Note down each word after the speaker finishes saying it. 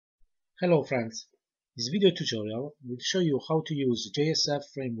Hello friends, this video tutorial will show you how to use JSF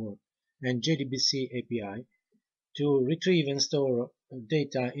Framework and JDBC API to retrieve and store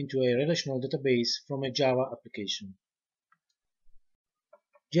data into a relational database from a Java application.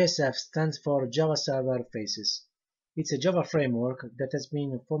 JSF stands for Java Server Faces. It's a Java framework that has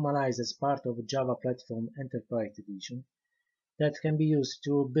been formalized as part of Java Platform Enterprise Edition that can be used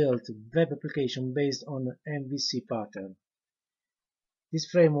to build web applications based on MVC pattern. This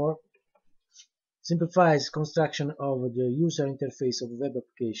framework simplifies construction of the user interface of web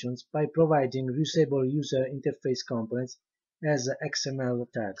applications by providing reusable user interface components as XML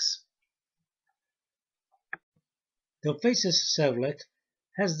tags. The Faces servlet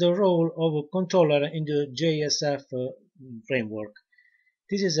has the role of a controller in the JSF framework.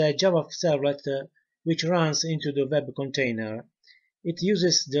 This is a Java servlet which runs into the web container. It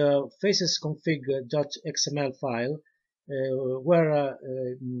uses the facesconfig.xml file where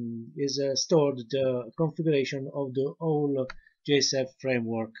is stored the configuration of the whole JSF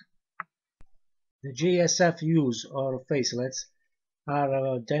framework. The JSF views or facelets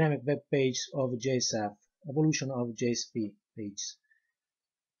are dynamic web pages of JSF, evolution of JSP pages.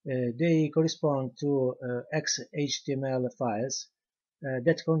 They correspond to XHTML files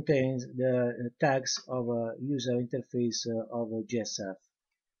that contains the tags of a user interface of JSF.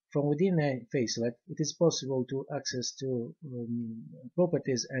 From within a facelet, it is possible to access to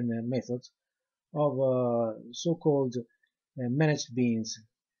properties and methods of so-called managed beans,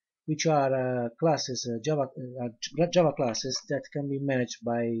 which are classes, Java classes that can be managed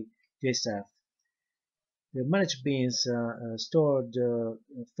by JSF. The managed beans store the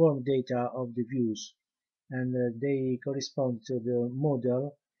form data of the views, and they correspond to the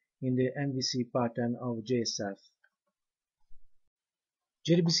model in the MVC pattern of JSF.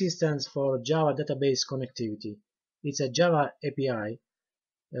 JDBC stands for Java Database Connectivity. It's a Java API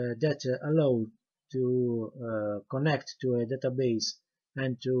that allows to connect to a database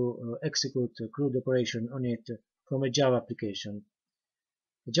and to execute a CRUD operation on it from a Java application.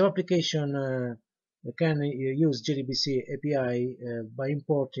 The Java application can use JDBC API by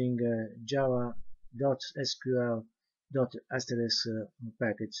importing java.sql.asterisk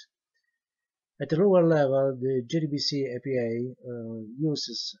package. At the lower level, the JDBC API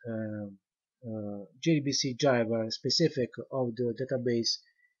uses JDBC driver specific of the database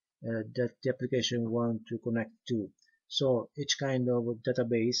that the application wants to connect to. So each kind of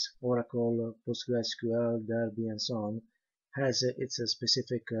database, Oracle, PostgreSQL, Derby, and so on, has its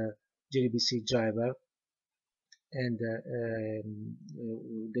specific JDBC driver, and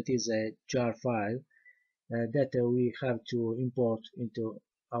that is a jar file that we have to import into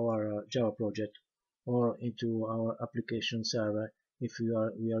our Java project or into our application server if we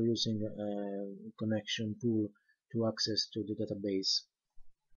are using a connection pool to access to the database.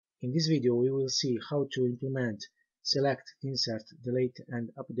 In this video we will see how to implement select, insert, delete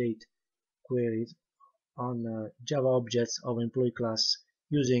and update queries on Java objects of employee class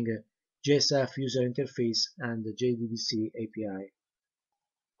using JSF user interface and the JDBC API.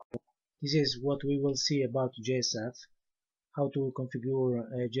 This is what we will see about JSF, how to configure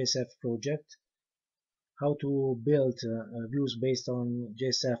a JSF project, how to build views based on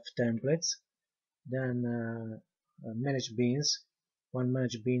JSF templates, then manage beans, one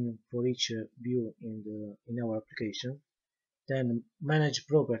manage bean for each view in our application, then manage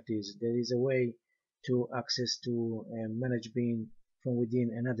properties. There is a way to access to a manage bean from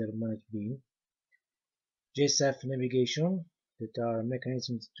within another manage bean. JSF navigation, that are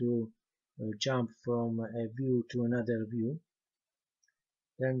mechanisms to jump from a view to another view.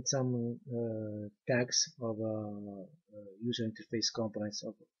 Then some tags of user interface components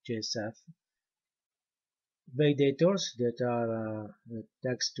of JSF. Validators, that are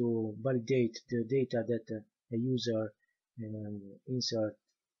tags to validate the data that a user insert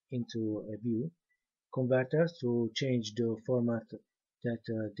into a view. Converters, to change the format that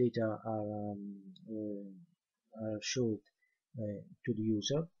data are showed to the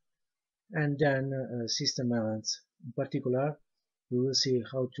user. And then system elements. In particular, we will see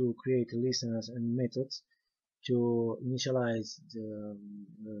how to create listeners and methods to initialize the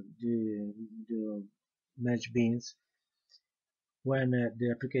managed beans when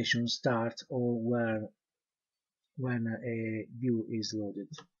the application starts or when a view is loaded.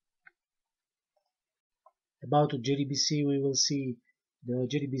 About JDBC, we will see the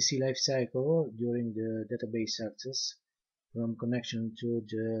JDBC lifecycle during the database access, from connection to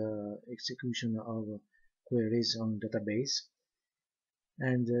the execution of queries on database.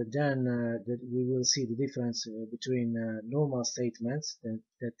 And then we will see the difference between normal statements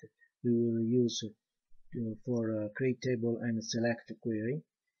that we will use for create table and select query,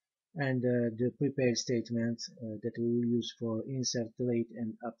 and the prepare statement that we will use for insert, delete,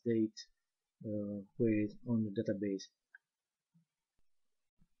 and update queries on the database.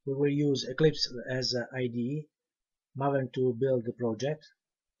 We will use Eclipse as IDE, Maven to build the project,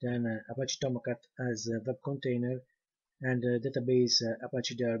 then Apache Tomcat as a web container, and the database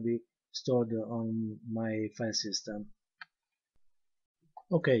Apache Derby stored on my file system.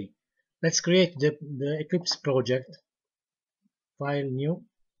 Okay, let's create the Eclipse project. File, new,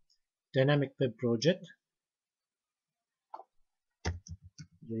 dynamic web project,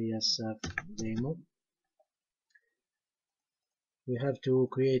 JSF demo. We have to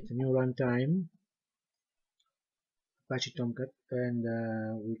create a new runtime, Apache Tomcat, and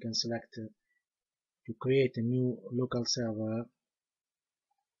we can select to create a new local server.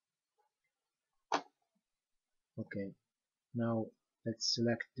 Okay, now let's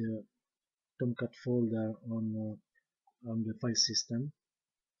select the Tomcat folder on the file system.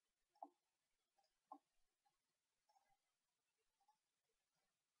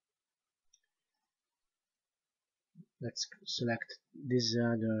 Let's select this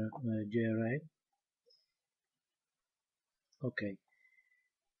other JRI. Okay.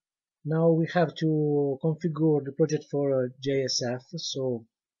 Now we have to configure the project for JSF, so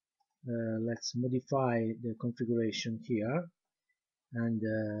let's modify the configuration here and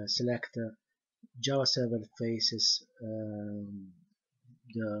select Java server faces in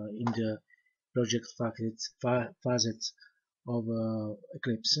the project facets of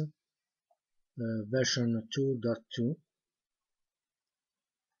Eclipse version 2.2.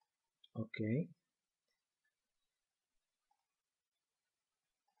 Okay.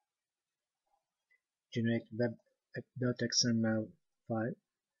 Generate web.xml file.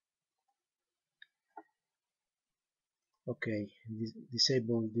 Okay,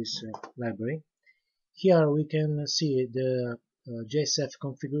 disable this library. Here we can see the JSF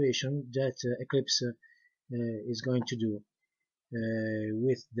configuration that Eclipse is going to do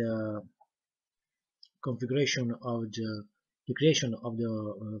with the configuration of the creation of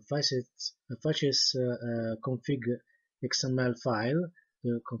the facets config XML file,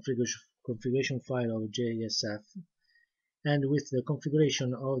 the configuration file of JSF, and with the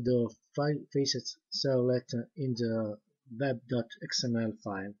configuration of the facets servlet in the web.xml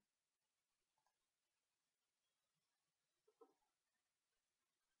file.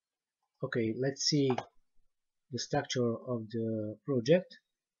 Okay, let's see the structure of the project.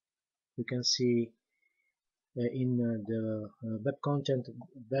 We can see in the web content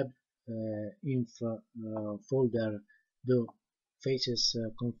web info folder the faces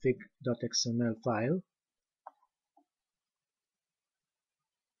config.xml file.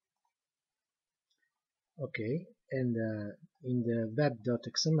 Okay, and in the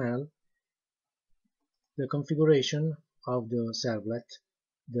web.xml the configuration of the servlet,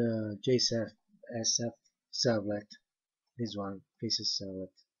 the JSF servlet, this one, faces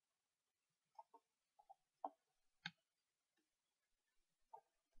servlet.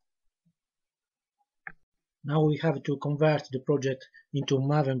 Now we have to convert the project into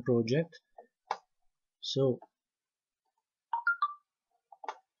Maven project. So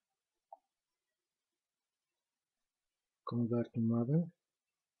convert to Maven.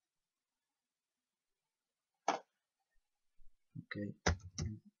 Okay.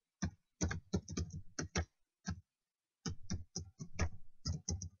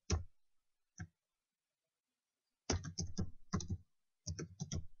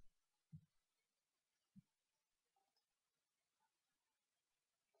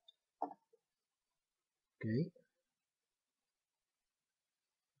 Okay.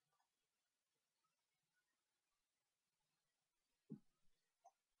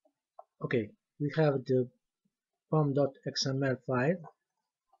 Okay. We have the pom.xml file.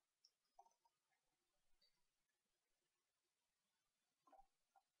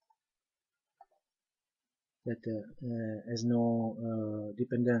 That has no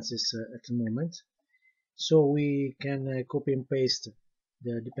dependencies at the moment. So we can copy and paste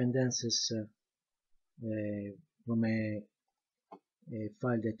the dependencies from a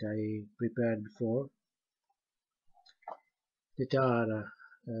file that I prepared before, that are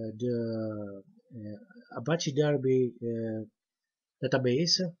the Apache Derby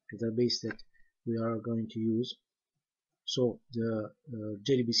database that we are going to use, so the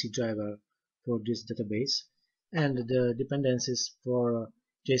JDBC driver for this database, and the dependencies for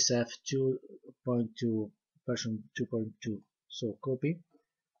JSF 2.2 version 2.2. So copy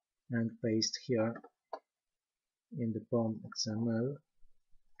and paste here in the POM XML.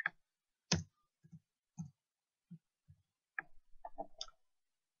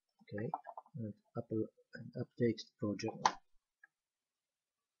 Okay, and update project.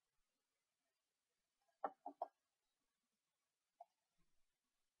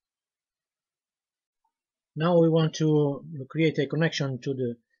 Now we want to create a connection to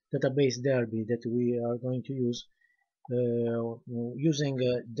the database Derby that we are going to use using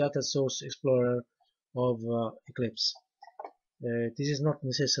a data source explorer of Eclipse. This is not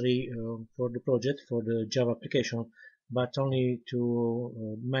necessary for the project, for the Java application, but only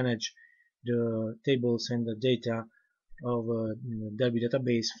to manage the tables and the data of Derby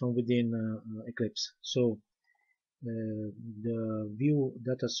database from within Eclipse. So the view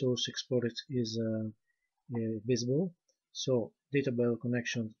data source explorer is visible. So database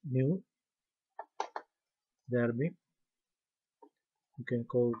connection new Derby. You can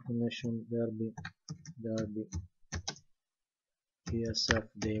call connection Derby Jsf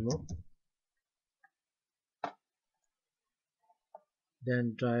demo.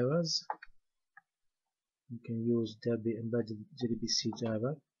 Then drivers. You can use Derby embedded JDBC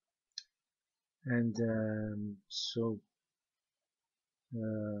driver, and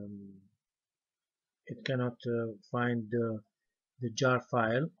it cannot find the jar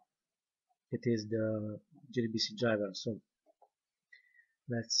file. It is the JDBC driver. So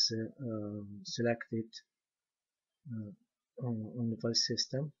let's select it on the file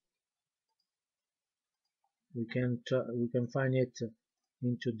system. We can find it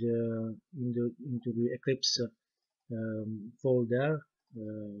into the Eclipse folder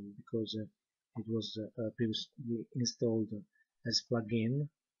because it was previously installed as plugin.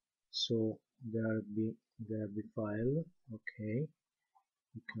 So there be file. Okay,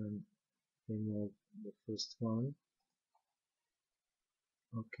 we can remove the first one.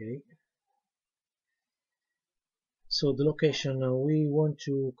 Okay, so the location we want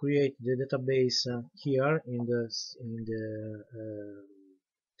to create the database here in the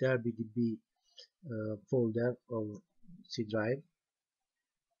DB folder of C drive.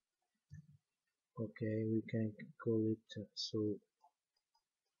 Okay, we can call it so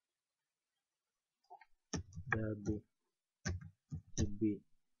DB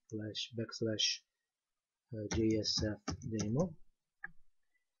 / JSF demo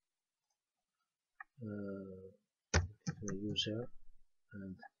user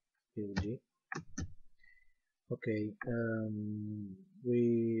and PLG. Okay,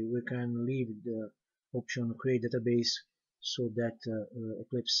 we can leave the option create database so that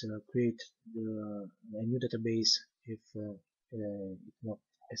Eclipse create a new database if it not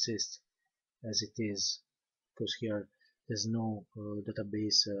exists as it is, because here there's no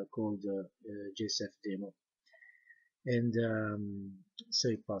database called JSF demo. And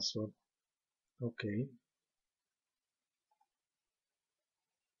save password. Okay.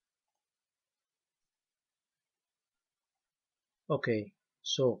 Okay,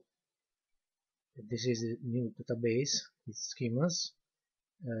 so this is the new database with schemas.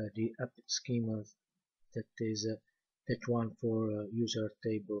 The app schema that is that one for user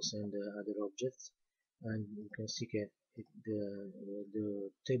tables and other objects, and you can see the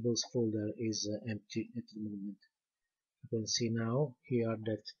tables folder is empty at the moment. You can see now here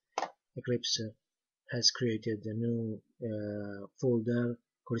that Eclipse has created a new folder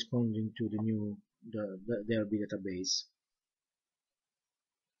corresponding to the new Derby database.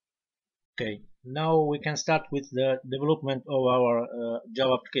 Okay, now we can start with the development of our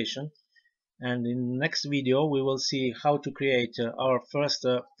Java application, and in the next video we will see how to create our first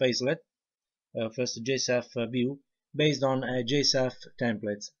facelet, first JSF view based on a JSF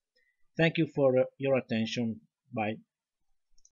template. Thank you for your attention. Bye.